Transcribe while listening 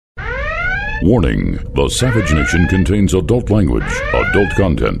Warning, the Savage Nation contains adult language, adult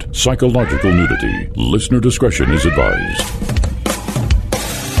content, psychological nudity. Listener discretion is advised.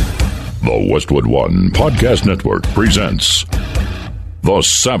 The Westwood One Podcast Network presents The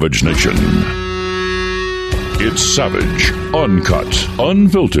Savage Nation. It's savage, uncut,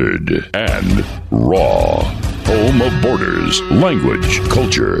 unfiltered, and raw. Home of borders, language,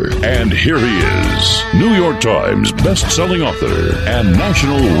 culture. And here he is, New York Times best-selling author and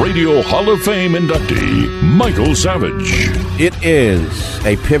National Radio Hall of Fame inductee, Michael Savage. It is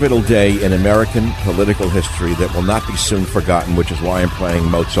a pivotal day in American political history that will not be soon forgotten, which is why I'm playing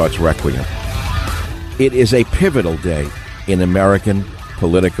Mozart's Requiem. It is a pivotal day in American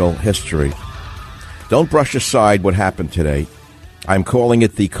political history. Don't brush aside what happened today. I'm calling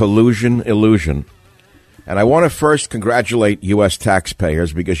it the Collusion Illusion. And I want to first congratulate U.S.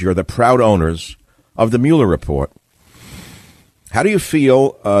 taxpayers because you're the proud owners of the Mueller report. How do you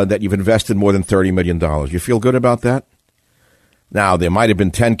feel that you've invested more than $30 million? You feel good about that? Now, there might have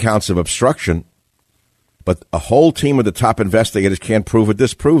been 10 counts of obstruction, but a whole team of the top investigators can't prove or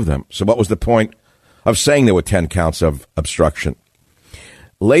disprove them. So what was the point of saying there were 10 counts of obstruction?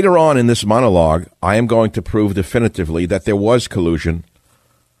 Later on in this monologue, I am going to prove definitively that there was collusion.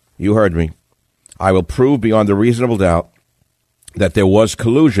 You heard me. I will prove beyond a reasonable doubt that there was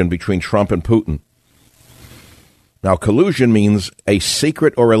collusion between Trump and Putin. Now, collusion means a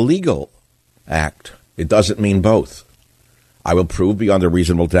secret or illegal act. It doesn't mean both. I will prove beyond a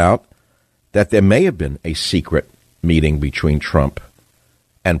reasonable doubt that there may have been a secret meeting between Trump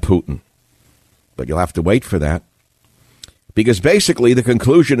and Putin. But you'll have to wait for that. Because basically the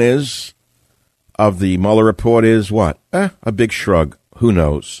conclusion is of the Mueller report is what? A big shrug. Who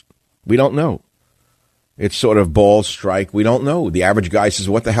knows? We don't know. It's sort of ball strike. We don't know. The average guy says,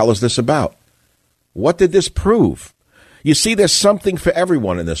 what the hell is this about? What did this prove? You see, there's something for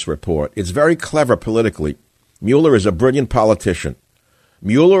everyone in this report. It's very clever politically. Mueller is a brilliant politician.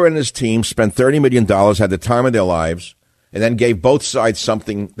 Mueller and his team spent $30 million, had the time of their lives, and then gave both sides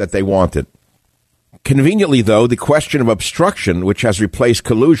something that they wanted. Conveniently, though, the question of obstruction, which has replaced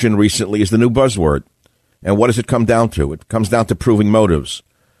collusion recently, is the new buzzword. And what does it come down to? It comes down to proving motives.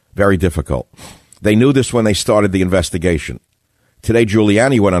 Very difficult. They knew this when they started the investigation. Today,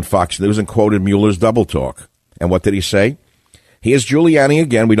 Giuliani went on Fox News and quoted Mueller's double talk. And what did he say? Here's Giuliani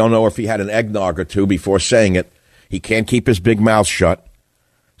again. We don't know if he had an eggnog or two before saying it. He can't keep his big mouth shut.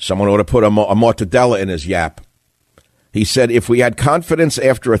 Someone ought to put a mortadella in his yap. He said, if we had confidence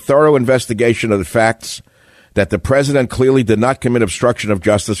after a thorough investigation of the facts that the president clearly did not commit obstruction of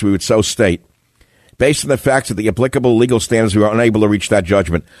justice, we would so state. Based on the facts of the applicable legal standards, we were unable to reach that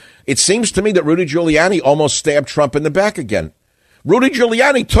judgment. It seems to me that Rudy Giuliani almost stabbed Trump in the back again. Rudy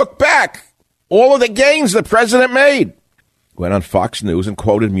Giuliani took back all of the gains the president made. Went on Fox News and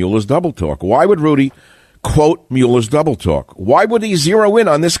quoted Mueller's double talk. Why would Rudy quote Mueller's double talk? Why would he zero in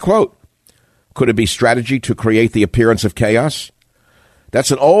on this quote? Could it be strategy to create the appearance of chaos?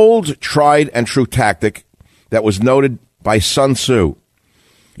 That's an old, tried and true tactic that was noted by Sun Tzu.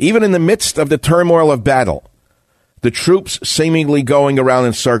 Even in the midst of the turmoil of battle, the troops seemingly going around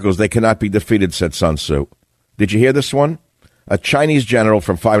in circles, they cannot be defeated, said Sun Tzu. Did you hear this one? A Chinese general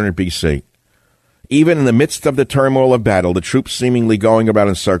from 500 BC. Even in the midst of the turmoil of battle, the troops seemingly going around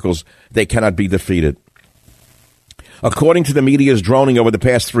in circles, they cannot be defeated. According to the media's droning over the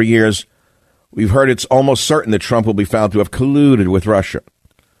past 3 years, we've heard it's almost certain that Trump will be found to have colluded with Russia.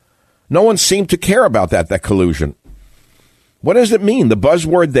 No one seemed to care about that collusion. What does it mean? The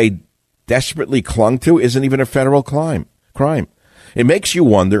buzzword they desperately clung to isn't even a federal crime. It makes you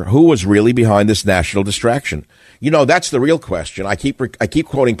wonder who was really behind this national distraction. You know, that's the real question. I keep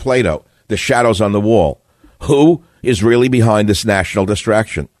quoting Plato, the shadows on the wall. Who is really behind this national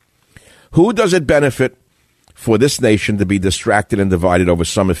distraction? Who does it benefit for this nation to be distracted and divided over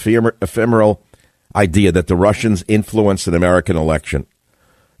some ephemeral idea that the Russians influenced an American election?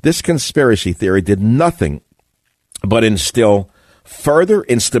 This conspiracy theory did nothing but instill further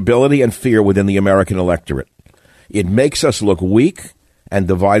instability and fear within the American electorate. It makes us look weak and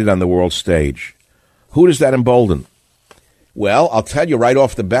divided on the world stage. Who does that embolden? Well, I'll tell you right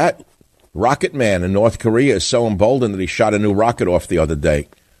off the bat, Rocket Man in North Korea is so emboldened that he shot a new rocket off the other day.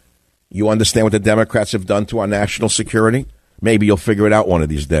 You understand what the Democrats have done to our national security? Maybe you'll figure it out one of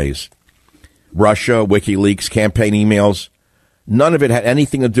these days. Russia, WikiLeaks, campaign emails, none of it had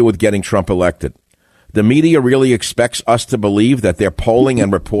anything to do with getting Trump elected. The media really expects us to believe that their polling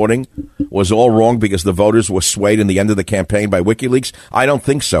and reporting was all wrong because the voters were swayed in the end of the campaign by WikiLeaks? I don't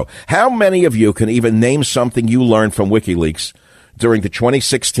think so. How many of you can even name something you learned from WikiLeaks during the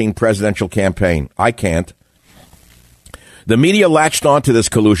 2016 presidential campaign? I can't. The media latched onto this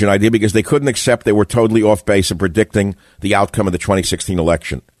collusion idea because they couldn't accept they were totally off base in predicting the outcome of the 2016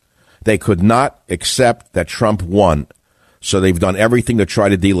 election. They could not accept that Trump won, so they've done everything to try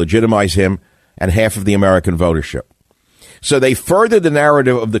to delegitimize him and half of the American votership. So they furthered the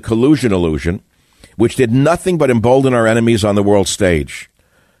narrative of the collusion illusion, which did nothing but embolden our enemies on the world stage.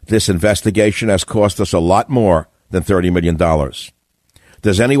 This investigation has cost us a lot more than $30 million.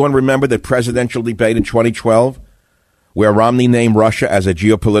 Does anyone remember the presidential debate in 2012 where Romney named Russia as a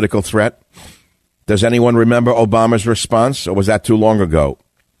geopolitical threat? Does anyone remember Obama's response, or was that too long ago?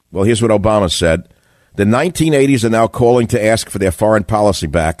 Well, here's what Obama said. The 1980s are now calling to ask for their foreign policy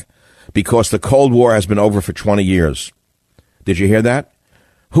back because the Cold War has been over for 20 years. Did you hear that?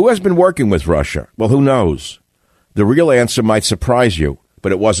 Who has been working with Russia? Well, who knows? The real answer might surprise you,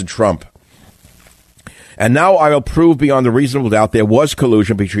 but it wasn't Trump. And now I will prove beyond a reasonable doubt there was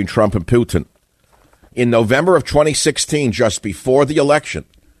collusion between Trump and Putin. In November of 2016, just before the election,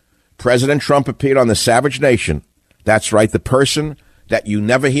 President Trump appeared on The Savage Nation. That's right, the person that you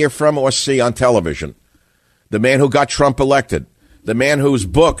never hear from or see on television. The man who got Trump elected. The man whose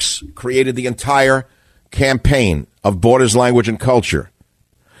books created the entire campaign of Borders, Language, and Culture.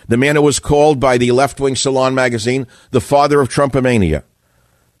 The man who was called by the left-wing Salon magazine the father of Trumpomania.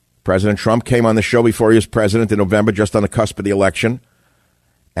 President Trump came on the show before he was president in November, just on the cusp of the election.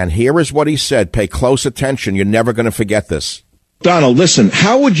 And here is what he said. Pay close attention. You're never going to forget this. Donald, listen,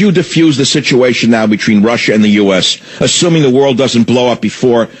 how would you diffuse the situation now between Russia and the U.S., assuming the world doesn't blow up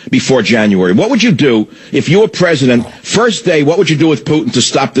before January? What would you do if you were president? First day, what would you do with Putin to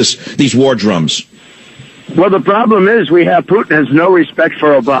stop these war drums? Well, the problem is we have Putin has no respect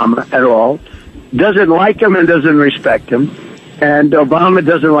for Obama at all, doesn't like him and doesn't respect him. And Obama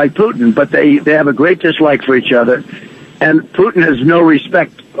doesn't like Putin, but they have a great dislike for each other. And Putin has no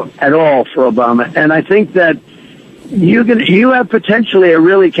respect at all for Obama. And I think that you have potentially a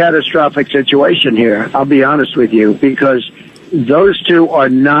really catastrophic situation here. I'll be honest with you, because those two are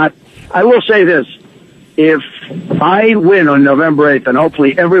not. I will say this. If I win on November 8th, and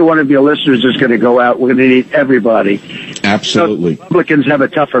hopefully every one of your listeners is going to go out, we're going to need everybody. Absolutely. So Republicans have a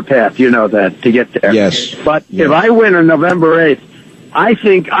tougher path, you know that, to get there. Yes. But yes. If I win on November 8th, I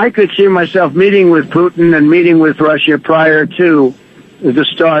think I could see myself meeting with Putin and meeting with Russia prior to the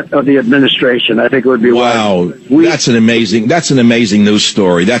start of the administration. I think it would be wow. That's an amazing news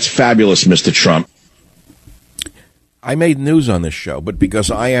story. That's fabulous, Mr. Trump. I made news on this show, but because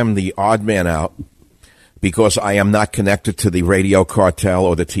I am the odd man out, because I am not connected to the radio cartel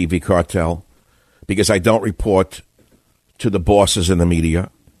or the TV cartel, because I don't report to the bosses in the media,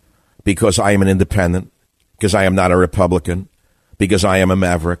 because I am an independent, because I am not a Republican, because I am a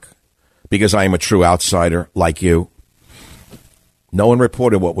maverick, because I am a true outsider like you. No one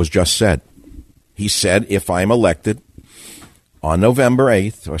reported what was just said. He said, if I am elected on November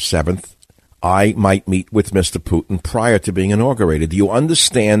 8th or 7th, I might meet with Mr. Putin prior to being inaugurated. Do you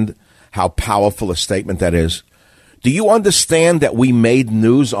understand how powerful a statement that is? Do you understand that we made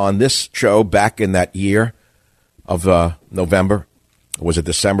news on this show back in that year of November? Or was it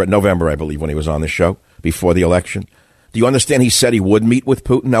December? November, I believe, when he was on the show before the election. Do you understand he said he would meet with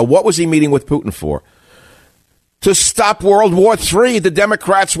Putin? Now, what was he meeting with Putin for? To stop World War III. The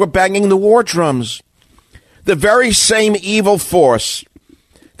Democrats were banging the war drums. The very same evil force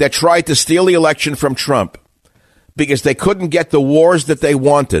that tried to steal the election from Trump because they couldn't get the wars that they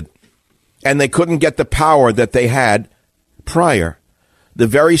wanted and they couldn't get the power that they had prior. The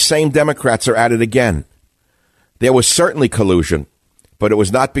very same Democrats are at it again. There was certainly collusion, but it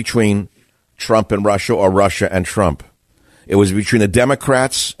was not between Trump and Russia or Russia and Trump. It was between the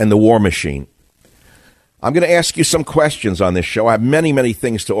Democrats and the war machine. I'm going to ask you some questions on this show. I have many, many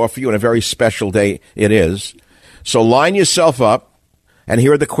things to offer you, and a very special day it is. So line yourself up, and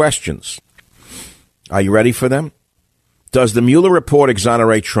here are the questions. Are you ready for them? Does the Mueller report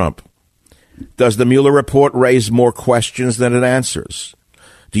exonerate Trump? Does the Mueller report raise more questions than it answers?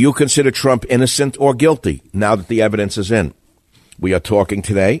 Do you consider Trump innocent or guilty now that the evidence is in? We are talking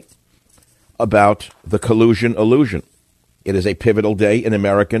today about the collusion illusion. It is a pivotal day in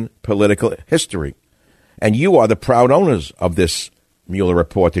American political history. And you are the proud owners of this Mueller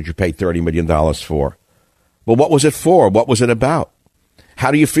report that you paid $30 million for. Well, what was it for? What was it about? How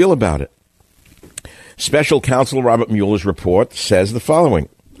do you feel about it? Special Counsel Robert Mueller's report says the following.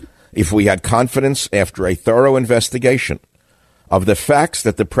 If we had confidence after a thorough investigation of the facts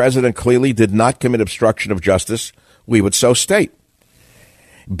that the president clearly did not commit obstruction of justice, we would so state.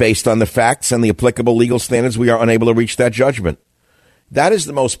 Based on the facts and the applicable legal standards, we are unable to reach that judgment. That is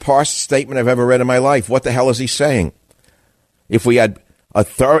the most parsed statement I've ever read in my life. What the hell is he saying? If we had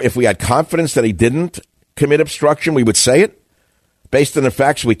confidence that he didn't commit obstruction, we would say it. Based on the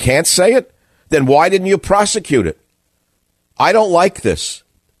facts, we can't say it. Then why didn't you prosecute it? I don't like this.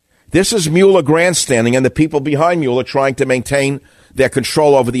 This is Mueller grandstanding and the people behind Mueller trying to maintain their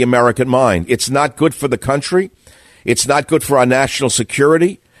control over the American mind. It's not good for the country. It's not good for our national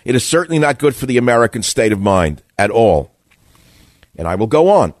security. It is certainly not good for the American state of mind at all. And I will go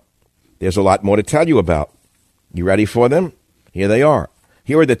on. There's a lot more to tell you about. You ready for them? Here they are.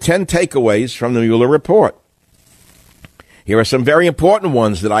 Here are the 10 takeaways from the Mueller report. Here are some very important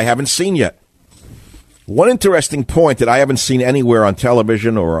ones that I haven't seen yet. One interesting point that I haven't seen anywhere on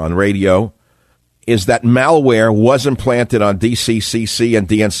television or on radio is that malware was implanted on DCCC and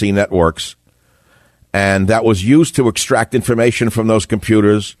DNC networks, and that was used to extract information from those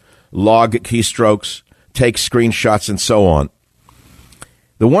computers, log keystrokes, take screenshots, and so on.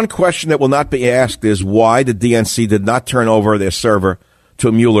 The one question that will not be asked is why the DNC did not turn over their server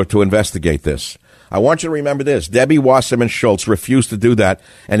to Mueller to investigate this. I want you to remember this. Debbie Wasserman Schultz refused to do that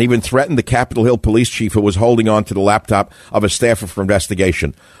and even threatened the Capitol Hill police chief who was holding on to the laptop of a staffer for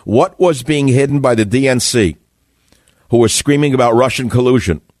investigation. What was being hidden by the DNC, who was screaming about Russian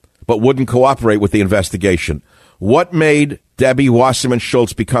collusion but wouldn't cooperate with the investigation? What made Debbie Wasserman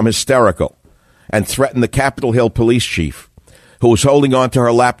Schultz become hysterical and threaten the Capitol Hill police chief, who was holding on to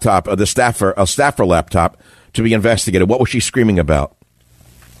her laptop, a staffer laptop, to be investigated? What was she screaming about?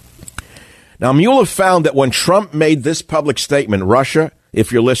 Now, Mueller found that when Trump made this public statement, Russia,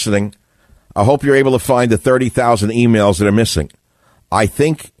 if you're listening, I hope you're able to find the 30,000 emails that are missing. I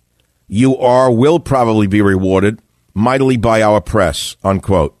think you will probably be rewarded mightily by our press,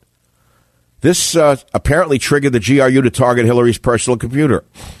 unquote. This apparently triggered the GRU to target Hillary's personal computer.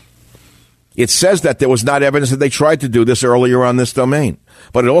 It says that there was not evidence that they tried to do this earlier on this domain,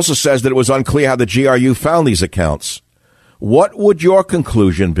 but it also says that it was unclear how the GRU found these accounts. What would your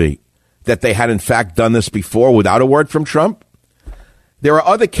conclusion be? That they had in fact done this before without a word from Trump? There are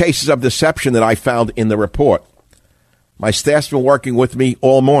other cases of deception that I found in the report. My staff's been working with me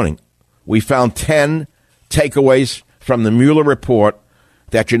all morning. We found 10 takeaways from the Mueller report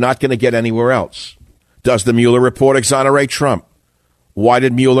that you're not going to get anywhere else. Does the Mueller report exonerate Trump? Why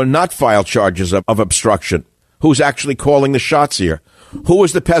did Mueller not file charges of obstruction? Who's actually calling the shots here? Who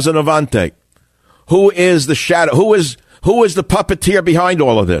is the pezzonavante? Who is the shadow? Who is the puppeteer behind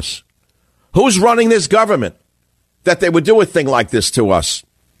all of this? Who's running this government that they would do a thing like this to us?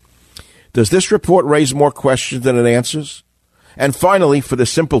 Does this report raise more questions than it answers? And finally, for the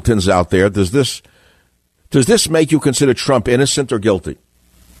simpletons out there, does this make you consider Trump innocent or guilty?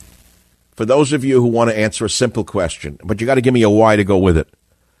 For those of you who want to answer a simple question, but you got to give me a why to go with it.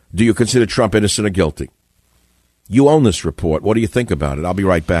 Do you consider Trump innocent or guilty? You own this report. What do you think about it? I'll be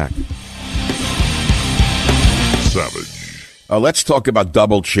right back. Savage. Let's talk about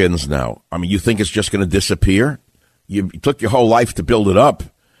double chins now. I mean, you think it's just going to disappear? You took your whole life to build it up.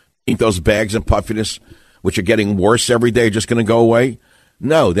 Think those bags and puffiness, which are getting worse every day, are just going to go away?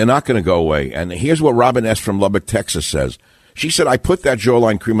 No, they're not going to go away. And here's what Robin S. from Lubbock, Texas says. She said, I put that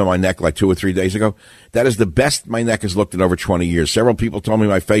jawline cream on my neck like 2 or 3 days ago. That is the best my neck has looked in over 20 years. Several people told me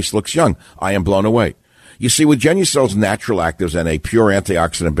my face looks young. I am blown away. You see, with Genucel's natural actives and a pure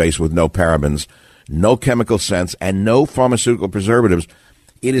antioxidant base with no parabens, no chemical scents, and no pharmaceutical preservatives,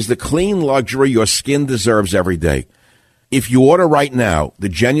 it is the clean luxury your skin deserves every day. If you order right now, the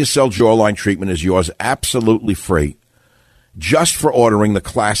Genucel jawline treatment is yours absolutely free, just for ordering the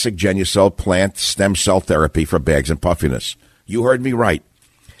classic Genucel plant stem cell therapy for bags and puffiness. You heard me right.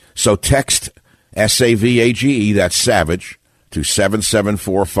 So text SAVAGE, that's SAVAGE, to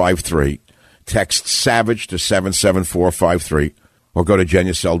 77453. Text SAVAGE to 77453, or go to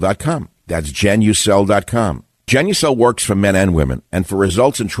Genucel.com. That's Genucel.com. Genucel works for men and women, and for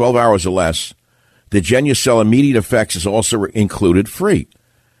results in 12 hours or less, the Genucel Immediate Effects is also included free.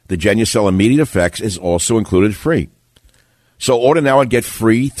 The Genucel Immediate Effects is also included free. So order now and get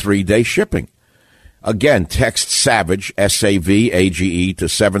free 3-day shipping. Again, text SAVAGE, SAVAGE, to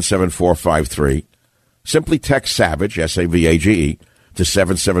 77453. Simply text SAVAGE, SAVAGE, to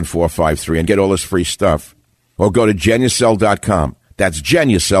 77453 and get all this free stuff. Or go to Genucel.com. That's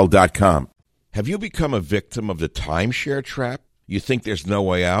Genucel.com. Have you become a victim of the timeshare trap? You think there's no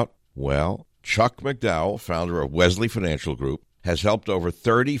way out? Well, Chuck McDowell, founder of Wesley Financial Group, has helped over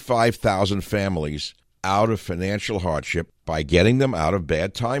 35,000 families out of financial hardship by getting them out of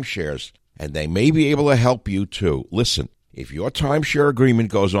bad timeshares. And they may be able to help you, too. Listen, if your timeshare agreement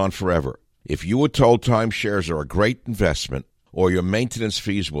goes on forever, if you were told timeshares are a great investment, or your maintenance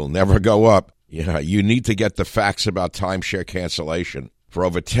fees will never go up, you need to get the facts about timeshare cancellation. For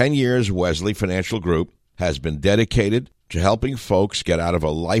over 10 years, Wesley Financial Group has been dedicated to helping folks get out of a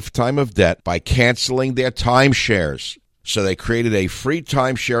lifetime of debt by canceling their timeshares. So they created a free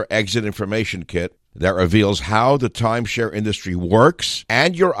timeshare exit information kit that reveals how the timeshare industry works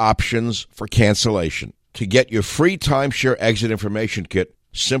and your options for cancellation. To get your free timeshare exit information kit,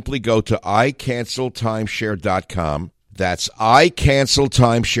 simply go to iCancelTimeshare.com. That's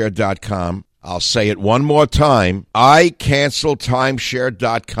iCancelTimeshare.com. I'll say it one more time,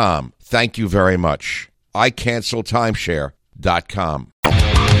 iCancelTimeshare.com. Thank you very much. iCancelTimeshare.com.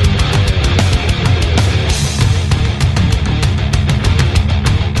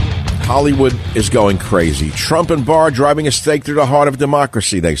 Hollywood is going crazy. Trump and Barr driving a stake through the heart of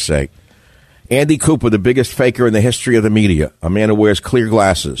democracy, they say. Andy Cooper, the biggest faker in the history of the media, a man who wears clear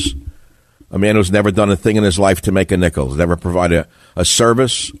glasses, a man who's never done a thing in his life to make a nickel, has never provided a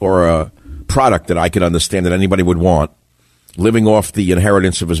service or a product that I could understand that anybody would want, living off the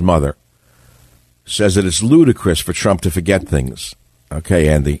inheritance of his mother, says that it's ludicrous for Trump to forget things. Okay,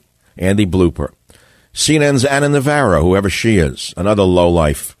 Andy. Andy Blooper. CNN's Anna Navarro, whoever she is, another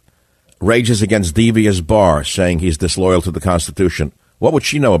lowlife, rages against devious Barr, saying he's disloyal to the Constitution. What would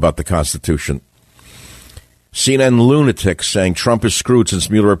she know about the Constitution? CNN lunatics saying Trump is screwed since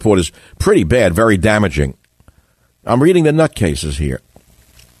Mueller report is pretty bad, very damaging. I'm reading the nutcases here.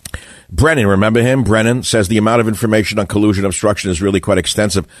 Brennan, remember him? Brennan says the amount of information on collusion obstruction is really quite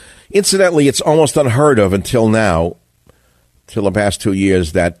extensive. Incidentally, it's almost unheard of until now, till the past 2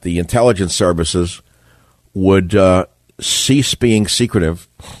 years, that the intelligence services would cease being secretive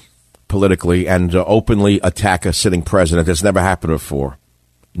politically and openly attack a sitting president. That's never happened before.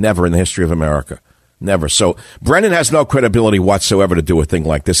 Never in the history of America. Never. So Brennan has no credibility whatsoever to do a thing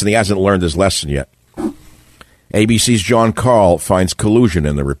like this, and he hasn't learned his lesson yet. ABC's John Carl finds collusion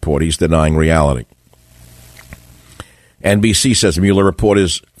in the report. He's denying reality. NBC says Mueller report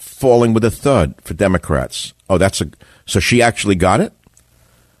is falling with a thud for Democrats. So she actually got it?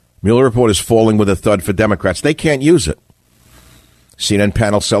 Mueller report is falling with a thud for Democrats. They can't use it. CNN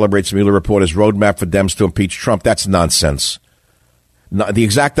panel celebrates Mueller report as roadmap for Dems to impeach Trump. That's nonsense. No, the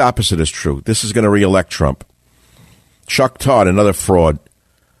exact opposite is true. This is going to reelect Trump. Chuck Todd, another fraud.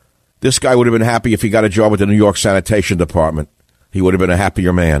 This guy would have been happy if he got a job with the New York Sanitation Department. He would have been a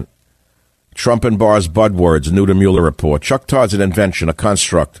happier man. Trump and Barr's budwords, new to Mueller report. Chuck Todd's an invention, a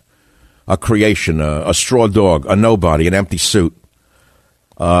construct, a creation, a straw dog, a nobody, an empty suit.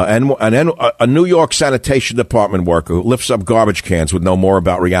 And a New York Sanitation Department worker who lifts up garbage cans would know more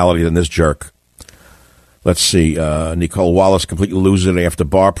about reality than this jerk. Let's see. Nicole Wallace completely loses it after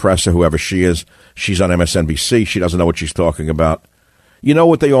Barr presser, whoever she is. She's on MSNBC. She doesn't know what she's talking about. You know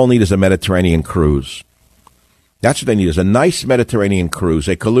what they all need is a Mediterranean cruise. That's what they need, is a nice Mediterranean cruise,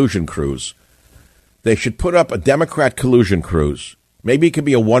 a collusion cruise. They should put up a Democrat collusion cruise. Maybe it could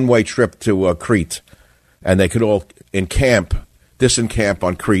be a one-way trip to Crete, and they could all disencamp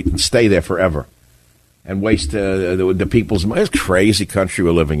on Crete and stay there forever and waste the people's money. It's a crazy country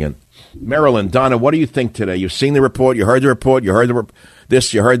we're living in. Maryland, Donna, what do you think today? You've seen the report, you heard the report, you heard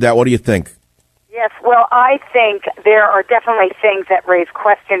this, you heard that. What do you think? Yes, well, I think there are definitely things that raise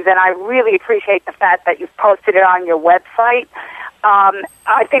questions, and I really appreciate the fact that you've posted it on your website.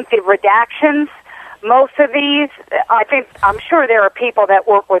 I think the redactions, most of these, I'm sure there are people that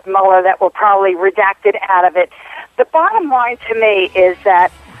work with Mueller that will probably redact it out of it. The bottom line to me is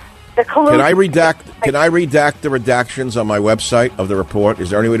that the collusion... Can I redact the redactions on my website of the report? Is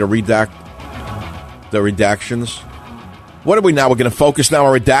there any way to redact the redactions? What are we now? We're going to focus now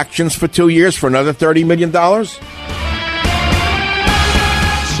on redactions for 2 years for another $30 million? Savage.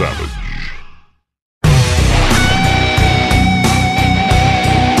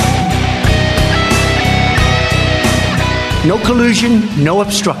 No collusion, no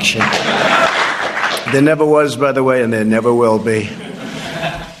obstruction. There never was, by the way, and there never will be.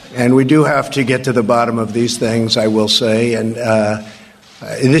 And we do have to get to the bottom of these things, I will say. And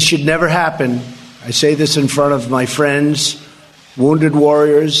this should never happen. I say this in front of my friends, wounded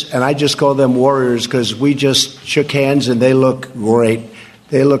warriors, and I just call them warriors because we just shook hands and they look great.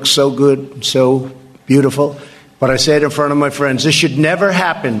 They look so good, so beautiful. But I say it in front of my friends, this should never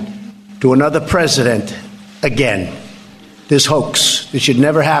happen to another president again. This hoax, this should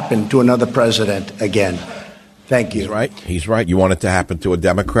never happen to another president again. Thank you. He's right. You want it to happen to a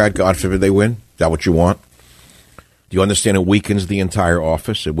Democrat? God forbid they win? Is that what you want? Do you understand it weakens the entire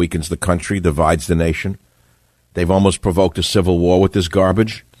office? It weakens the country, divides the nation. They've almost provoked a civil war with this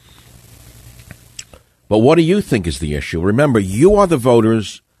garbage. But what do you think is the issue? Remember, you are the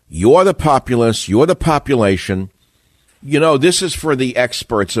voters. You are the populace. You are the population. You know, this is for the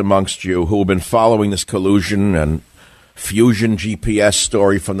experts amongst you who have been following this collusion and fusion GPS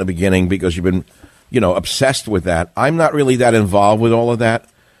story from the beginning because you've been obsessed with that. I'm not really that involved with all of that.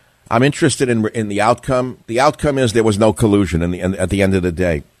 I'm interested in the outcome. The outcome is there was no collusion at the end of the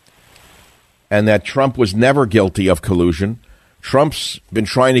day, and that Trump was never guilty of collusion. Trump's been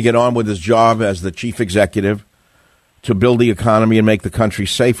trying to get on with his job as the chief executive to build the economy and make the country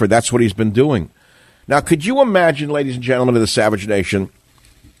safer. That's what he's been doing. Now, could you imagine, ladies and gentlemen of the Savage Nation,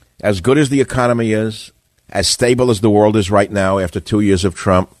 as good as the economy is, as stable as the world is right now after 2 years of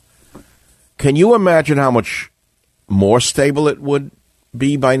Trump, can you imagine how much more stable it would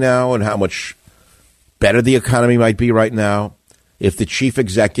be by now and how much better the economy might be right now if the chief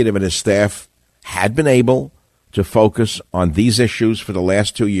executive and his staff had been able to focus on these issues for the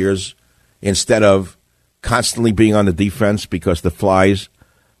last 2 years instead of constantly being on the defense because the flies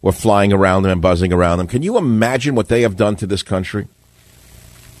were flying around them and buzzing around them? Can you imagine what they have done to this country?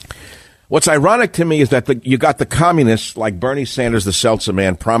 What's ironic to me is that you got the communists like Bernie Sanders, the seltzer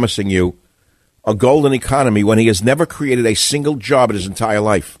man, promising you a golden economy when he has never created a single job in his entire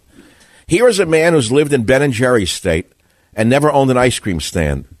life. Here is a man who's lived in Ben and Jerry's state and never owned an ice cream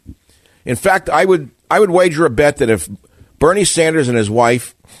stand. In fact, I would wager a bet that if Bernie Sanders and his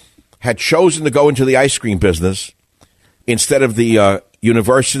wife had chosen to go into the ice cream business instead of the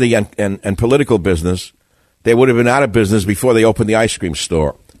university and political business, they would have been out of business before they opened the ice cream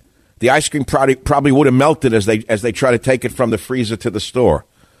store. The ice cream probably would have melted as they try to take it from the freezer to the store.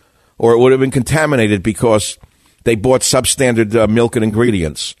 Or it would have been contaminated because they bought substandard milk and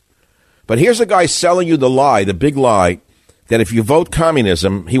ingredients. But here's a guy selling you the lie, the big lie, that if you vote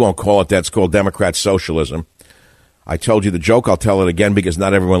communism, he won't call it that, it's called Democrat socialism. I told you the joke, I'll tell it again because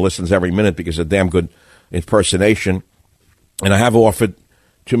not everyone listens every minute because it's a damn good impersonation. And I have offered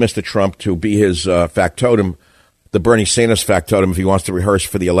to Mr. Trump to be his factotum, the Bernie Sanders factotum, if he wants to rehearse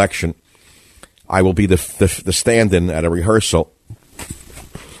for the election. I will be the stand-in at a rehearsal.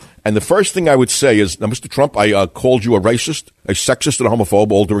 And the first thing I would say is, now, Mr. Trump, I called you a racist, a sexist, and a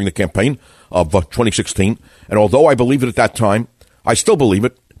homophobe all during the campaign of 2016. And although I believed it at that time, I still believe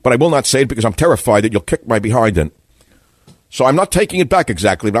it, but I will not say it because I'm terrified that you'll kick my behind in. So I'm not taking it back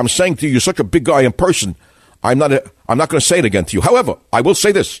exactly, but I'm saying to you, you're such a big guy in person, I'm not going to say it again to you. However, I will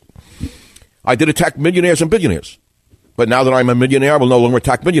say this. I did attack millionaires and billionaires. But now that I'm a millionaire, I will no longer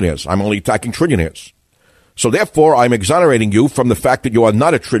attack millionaires. I'm only attacking trillionaires. So therefore, I'm exonerating you from the fact that you are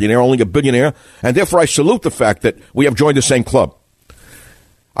not a trillionaire, only a billionaire, and therefore I salute the fact that we have joined the same club.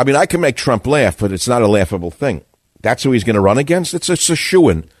 I mean, I can make Trump laugh, but it's not a laughable thing. That's who he's going to run against? It's a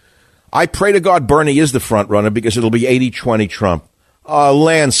shoo-in. I pray to God Bernie is the front runner because it'll be 80-20 Trump. A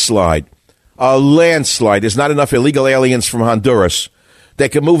landslide. A landslide. There's not enough illegal aliens from Honduras. They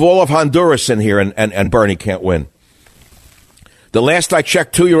can move all of Honduras in here and Bernie can't win. The last I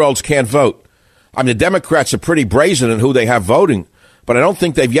checked, 2-year-olds can't vote. I mean, the Democrats are pretty brazen in who they have voting, but I don't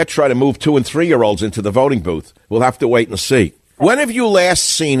think they've yet tried to move 2- and 3-year-olds into the voting booth. We'll have to wait and see. When have you last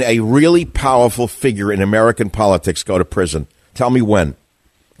seen a really powerful figure in American politics go to prison? Tell me when.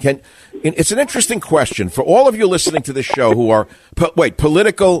 It's an interesting question for all of you listening to this show who are,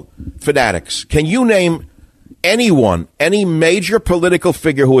 political fanatics. Can you name anyone, any major political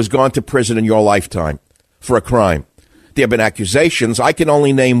figure who has gone to prison in your lifetime for a crime? There have been accusations. I can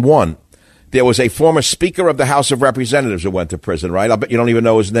only name one. There was a former Speaker of the House of Representatives who went to prison, right? I'll bet you don't even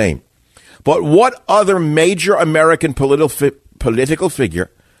know his name. But what other major American political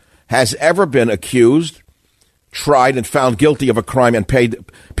figure has ever been accused, tried, and found guilty of a crime and paid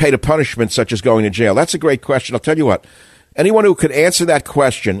a punishment such as going to jail? That's a great question. I'll tell you what. Anyone who could answer that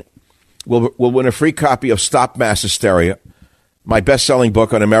question will win a free copy of Stop Mass Hysteria, my best-selling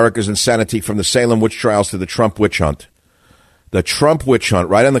book on America's insanity from the Salem witch trials to the Trump witch hunt. The Trump witch hunt,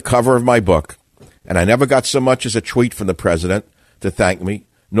 right on the cover of my book. And I never got so much as a tweet from the president to thank me,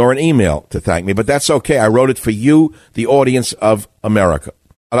 nor an email to thank me. But that's okay. I wrote it for you, the audience of America.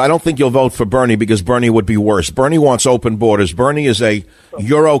 And I don't think you'll vote for Bernie because Bernie would be worse. Bernie wants open borders. Bernie is a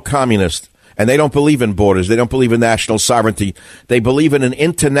Euro-communist, and they don't believe in borders. They don't believe in national sovereignty. They believe in an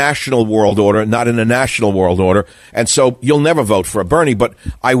international world order, not in a national world order. And so you'll never vote for a Bernie. But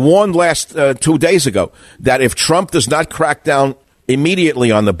I warned 2 days ago that if Trump does not crack down immediately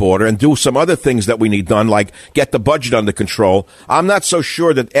on the border and do some other things that we need done, like get the budget under control, I'm not so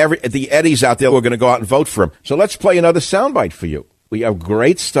sure that the Eddies out there are going to go out and vote for him. So let's play another soundbite for you. We have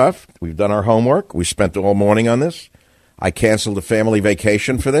great stuff. We've done our homework. We spent the whole morning on this. I canceled a family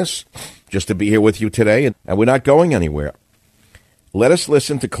vacation for this, just to be here with you today, and we're not going anywhere. Let us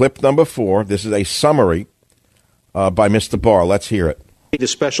listen to clip number 4. This is a summary by Mr. Barr. Let's hear it. The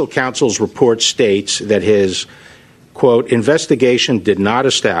special counsel's report states that his, quote, investigation did not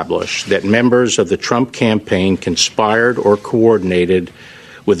establish that members of the Trump campaign conspired or coordinated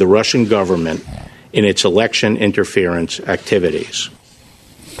with the Russian government in its election interference activities.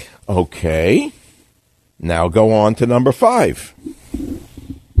 Okay. Now go on to number 5.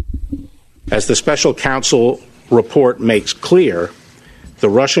 As the special counsel report makes clear, the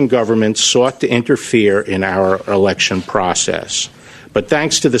Russian government sought to interfere in our election process. But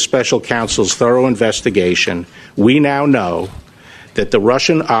thanks to the special counsel's thorough investigation, we now know that the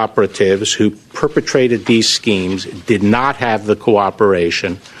Russian operatives who perpetrated these schemes did not have the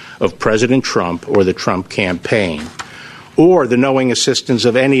cooperation of President Trump or the Trump campaign, or the knowing assistance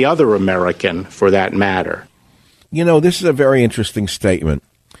of any other American for that matter. You know, this is a very interesting statement.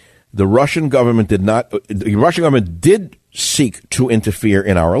 The Russian government did seek to interfere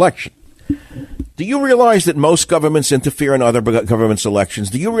in our election. Do you realize that most governments interfere in other governments' elections?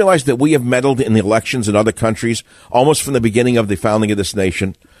 Do you realize that we have meddled in the elections in other countries almost from the beginning of the founding of this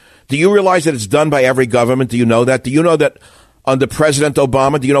nation? Do you realize that it's done by every government? Do you know that? Do you know that under President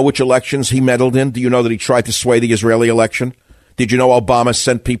Obama, do you know which elections he meddled in? Do you know that he tried to sway the Israeli election? Did you know Obama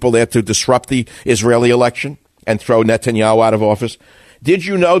sent people there to disrupt the Israeli election and throw Netanyahu out of office? Did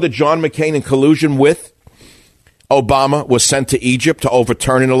you know that John McCain, in collusion with Obama, was sent to Egypt to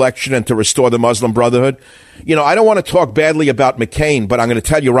overturn an election and to restore the Muslim Brotherhood? You know, I don't want to talk badly about McCain, but I'm going to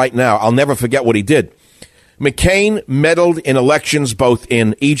tell you right now, I'll never forget what he did. McCain meddled in elections both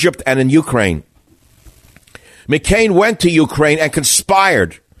in Egypt and in Ukraine. McCain went to Ukraine and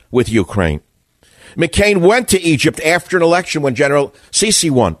conspired with Ukraine. McCain went to Egypt after an election when General Sisi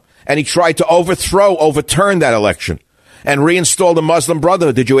won, and he tried to overturn that election and reinstall the Muslim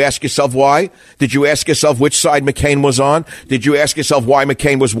Brotherhood. Did you ask yourself why? Did you ask yourself which side McCain was on? Did you ask yourself why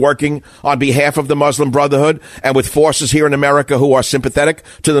McCain was working on behalf of the Muslim Brotherhood and with forces here in America who are sympathetic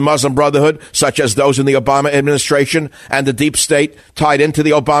to the Muslim Brotherhood, such as those in the Obama administration and the deep state tied into the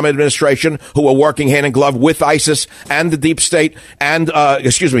Obama administration who are working hand in glove with ISIS and the deep state and,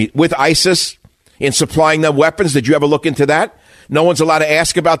 with ISIS in supplying them weapons? Did you ever look into that? No one's allowed to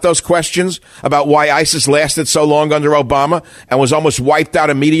ask about those questions, about why ISIS lasted so long under Obama and was almost wiped out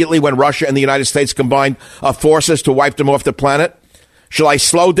immediately when Russia and the United States combined forces to wipe them off the planet. Shall I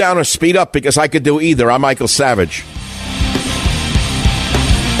slow down or speed up? Because I could do either. I'm Michael Savage.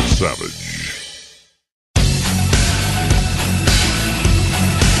 Savage.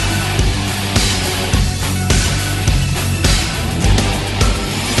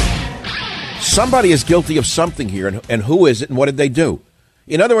 Somebody is guilty of something here, and who is it, and what did they do?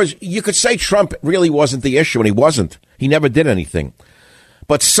 In other words, you could say Trump really wasn't the issue, and he wasn't. He never did anything.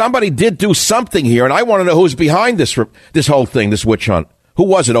 But somebody did do something here, and I want to know who's behind this whole thing, this witch hunt. Who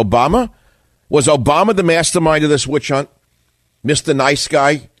was it, Obama? Was Obama the mastermind of this witch hunt? Mr. Nice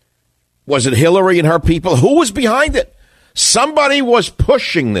Guy? Was it Hillary and her people? Who was behind it? Somebody was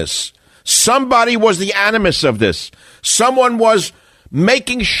pushing this. Somebody was the animus of this. Someone was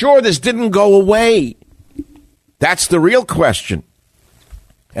making sure this didn't go away. That's the real question.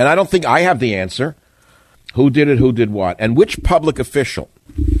 And I don't think I have the answer. Who did it? Who did what? And which public official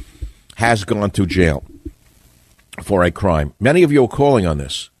has gone to jail for a crime? Many of you are calling on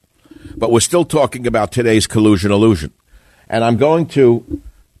this. But we're still talking about today's Collusion Illusion. And I'm going to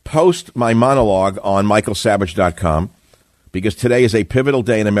post my monologue on michaelsavage.com because today is a pivotal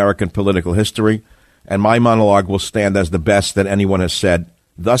day in American political history. And my monologue will stand as the best that anyone has said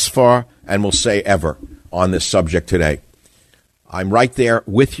thus far and will say ever on this subject today. I'm right there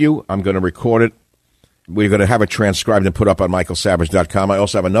with you. I'm going to record it. We're going to have it transcribed and put up on michaelsavage.com. I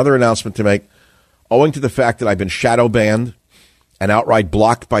also have another announcement to make. Owing to the fact that I've been shadow banned and outright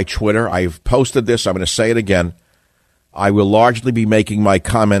blocked by Twitter, I've posted this. I'm going to say it again. I will largely be making my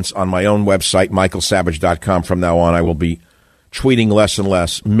comments on my own website, michaelsavage.com. From now on, I will be tweeting less and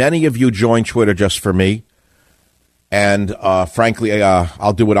less. Many of you join Twitter just for me. And frankly,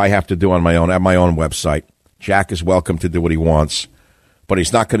 I'll do what I have to do on my own, at my own website. Jack is welcome to do what he wants. But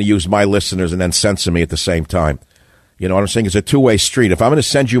he's not going to use my listeners and then censor me at the same time. You know what I'm saying? It's a two-way street. If I'm going to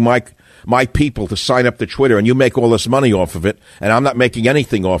send you my people to sign up to Twitter and you make all this money off of it, and I'm not making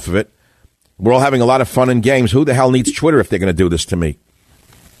anything off of it, we're all having a lot of fun and games. Who the hell needs Twitter if they're going to do this to me?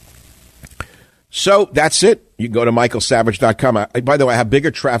 So that's it. You can go to michaelsavage.com. By the way, I have bigger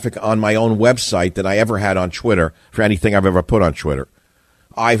traffic on my own website than I ever had on Twitter for anything I've ever put on Twitter.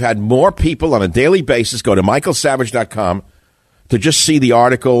 I've had more people on a daily basis go to michaelsavage.com to just see the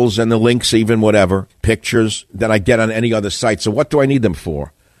articles and the links, even whatever, pictures, than I get on any other site. So what do I need them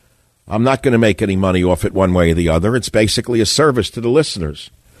for? I'm not going to make any money off it one way or the other. It's basically a service to the listeners.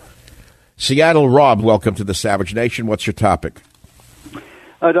 Seattle Rob, welcome to the Savage Nation. What's your topic?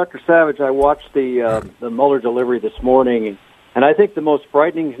 Dr. Savage, I watched the Mueller delivery this morning, and I think the most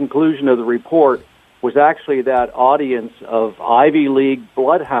frightening conclusion of the report was actually that audience of Ivy League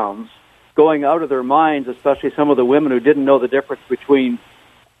bloodhounds going out of their minds, especially some of the women who didn't know the difference between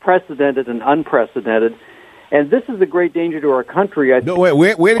precedented and unprecedented. And this is a great danger to our country.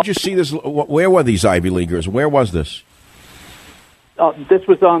 Where did you see this? Where were these Ivy Leaguers? Where was this? This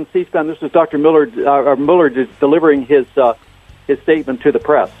was on C-SPAN. This was Dr. Mueller delivering his statement to the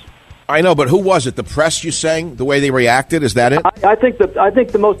press. I know, but who was it? The press, you saying? The way they reacted? Is that it? I think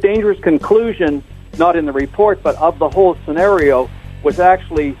the most dangerous conclusion, not in the report, but of the whole scenario, was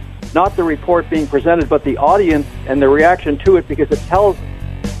actually not the report being presented, but the audience and the reaction to it, because it tells.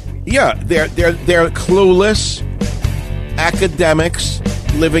 Yeah, they're clueless academics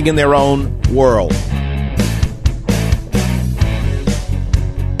living in their own world.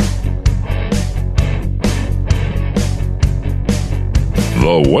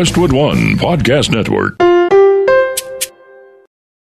 The Westwood One Podcast Network.